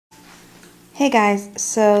Hey guys,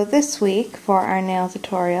 so this week for our nail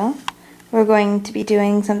tutorial, we're going to be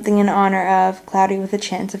doing something in honor of Cloudy with a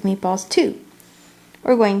Chance of Meatballs 2.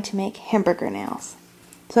 We're going to make hamburger nails.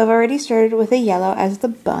 So I've already started with a yellow as the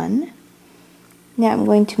bun. Now I'm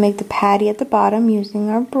going to make the patty at the bottom using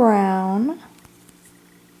our brown.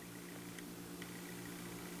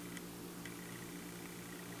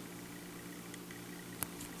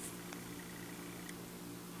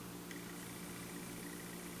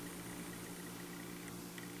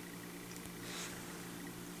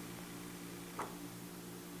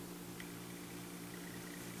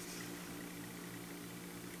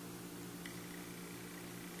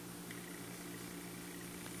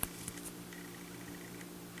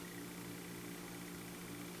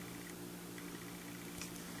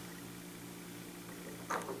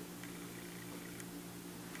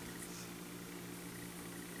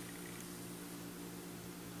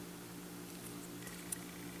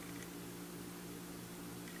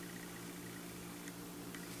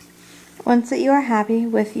 Once that you are happy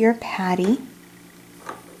with your patty,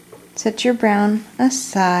 set your brown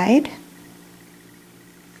aside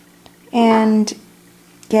and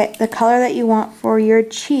get the color that you want for your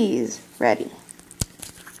cheese ready.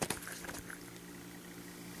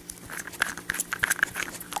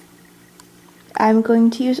 I'm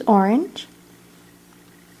going to use orange,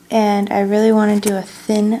 and I really want to do a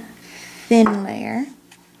thin layer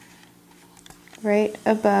right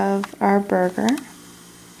above our burger.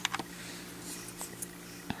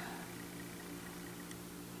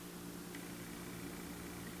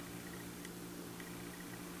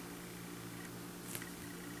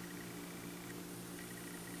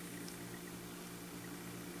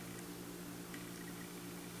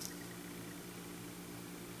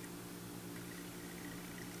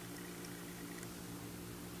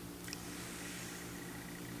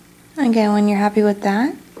 Again, when you're happy with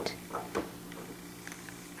that,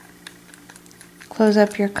 close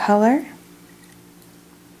up your color.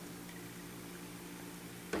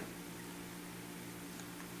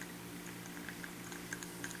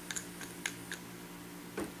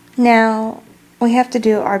 Now we have to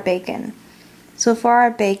do our bacon. So for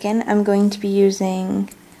our bacon, I'm going to be using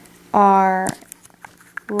our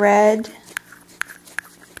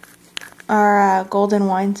golden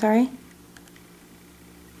wine,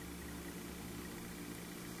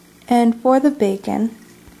 And for the bacon,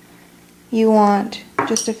 you want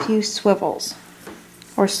just a few swivels,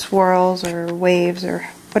 or swirls, or waves, or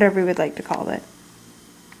whatever you would like to call it.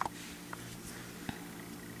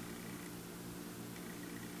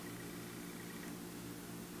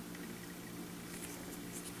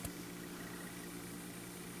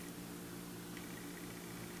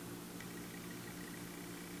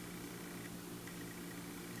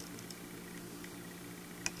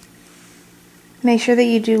 Make sure that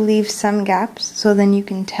you do leave some gaps so then you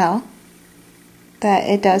can tell that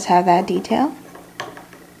it does have that detail.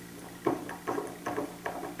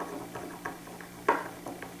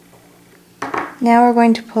 Now we're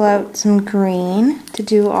going to pull out some green to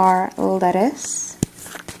do our lettuce.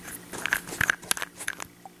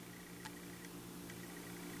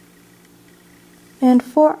 And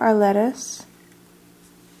for our lettuce,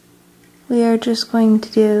 we are just going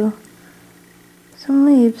to do some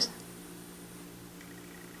leaves.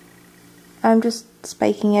 I'm just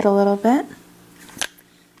spiking it a little bit.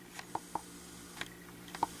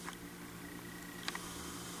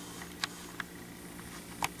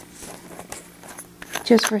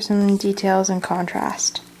 Just for some details and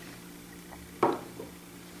contrast.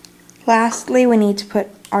 Lastly, we need to put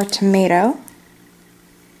our tomato.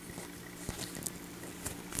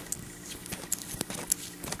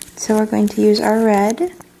 So we're going to use our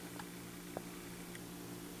red.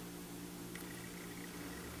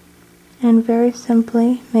 And very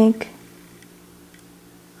simply make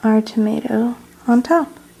our tomato on top.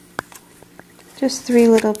 Just 3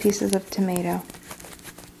 little pieces of tomato.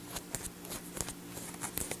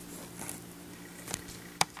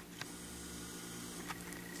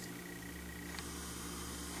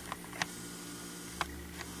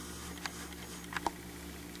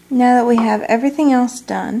 Now that we have everything else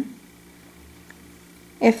done,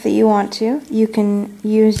 if you want to, you can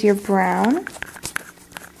use your brown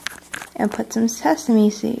and put some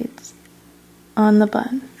sesame seeds on the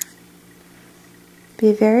bun.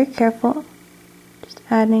 Be very careful, just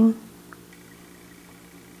adding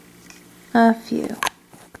a few.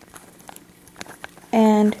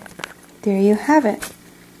 And there you have it.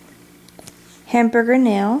 Hamburger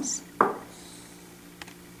nails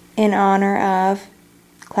in honor of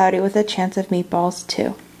Cloudy with a Chance of Meatballs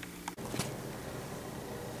 2.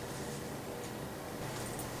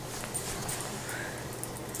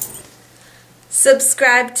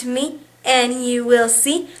 Subscribe to me and you will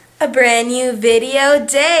see a brand new video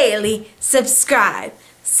daily. Subscribe,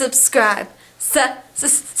 subscribe,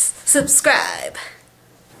 subscribe.